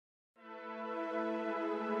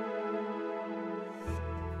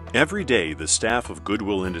Every day, the staff of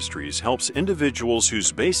Goodwill Industries helps individuals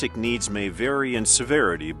whose basic needs may vary in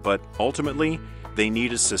severity, but ultimately, they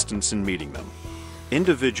need assistance in meeting them.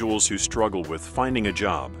 Individuals who struggle with finding a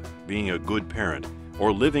job, being a good parent,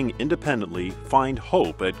 or living independently find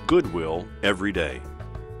hope at Goodwill every day.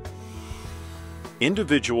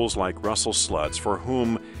 Individuals like Russell Slutz, for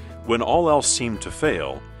whom, when all else seemed to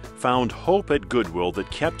fail, found hope at Goodwill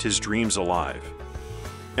that kept his dreams alive.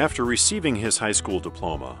 After receiving his high school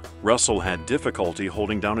diploma, Russell had difficulty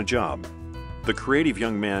holding down a job. The creative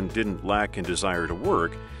young man didn't lack in desire to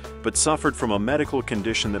work, but suffered from a medical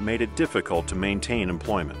condition that made it difficult to maintain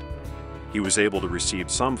employment. He was able to receive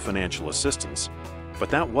some financial assistance, but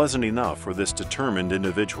that wasn't enough for this determined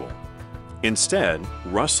individual. Instead,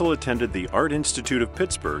 Russell attended the Art Institute of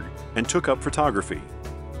Pittsburgh and took up photography.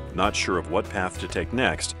 Not sure of what path to take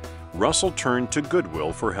next, Russell turned to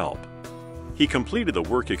Goodwill for help. He completed the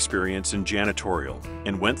work experience in janitorial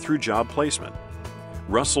and went through job placement.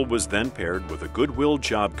 Russell was then paired with a Goodwill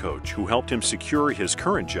job coach who helped him secure his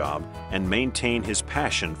current job and maintain his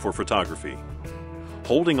passion for photography.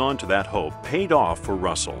 Holding on to that hope paid off for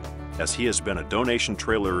Russell, as he has been a donation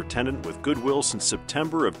trailer attendant with Goodwill since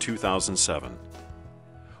September of 2007.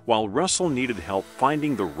 While Russell needed help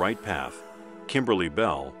finding the right path, Kimberly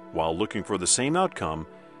Bell, while looking for the same outcome,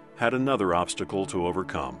 had another obstacle to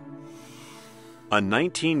overcome. A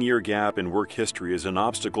 19-year gap in work history is an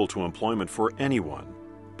obstacle to employment for anyone,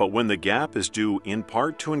 but when the gap is due in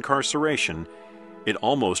part to incarceration, it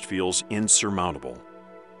almost feels insurmountable.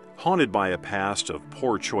 Haunted by a past of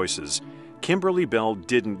poor choices, Kimberly Bell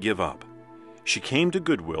didn't give up. She came to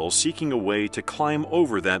Goodwill seeking a way to climb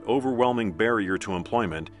over that overwhelming barrier to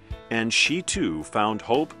employment, and she too found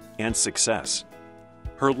hope and success.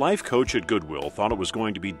 Her life coach at Goodwill thought it was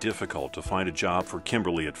going to be difficult to find a job for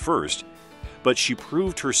Kimberly at first, but she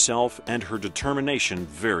proved herself and her determination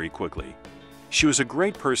very quickly. She was a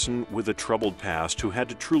great person with a troubled past who had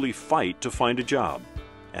to truly fight to find a job,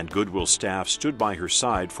 and Goodwill staff stood by her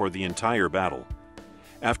side for the entire battle.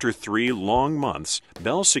 After 3 long months,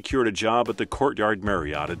 Bell secured a job at the Courtyard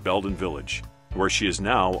Marriott at Belden Village, where she is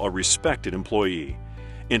now a respected employee.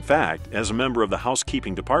 In fact, as a member of the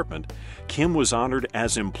housekeeping department, Kim was honored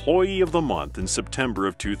as Employee of the Month in September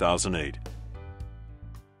of 2008.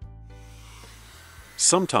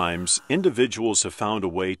 Sometimes, individuals have found a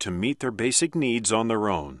way to meet their basic needs on their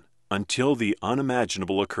own until the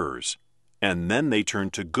unimaginable occurs, and then they turn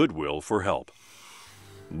to Goodwill for help.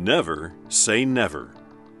 Never say never.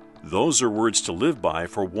 Those are words to live by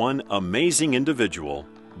for one amazing individual,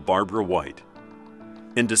 Barbara White.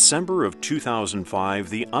 In December of 2005,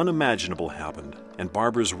 the unimaginable happened, and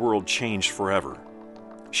Barbara's world changed forever.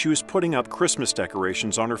 She was putting up Christmas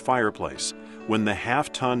decorations on her fireplace when the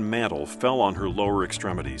half-ton mantle fell on her lower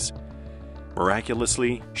extremities.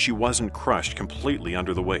 Miraculously, she wasn't crushed completely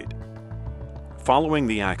under the weight. Following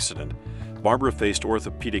the accident, Barbara faced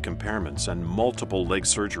orthopedic impairments and multiple leg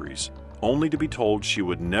surgeries, only to be told she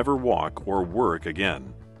would never walk or work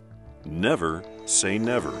again. Never say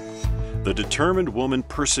never. The determined woman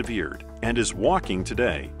persevered and is walking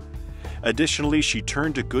today. Additionally, she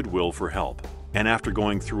turned to Goodwill for help, and after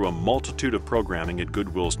going through a multitude of programming at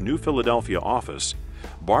Goodwill's New Philadelphia office,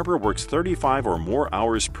 Barbara works 35 or more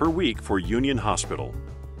hours per week for Union Hospital.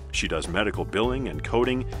 She does medical billing and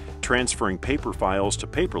coding, transferring paper files to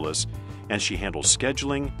paperless, and she handles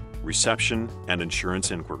scheduling, reception, and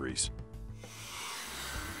insurance inquiries.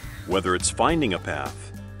 Whether it's finding a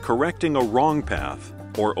path, correcting a wrong path,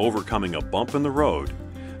 or overcoming a bump in the road,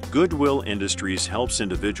 Goodwill Industries helps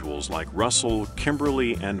individuals like Russell,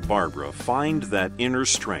 Kimberly, and Barbara find that inner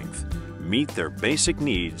strength, meet their basic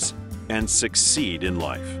needs, and succeed in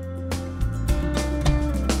life.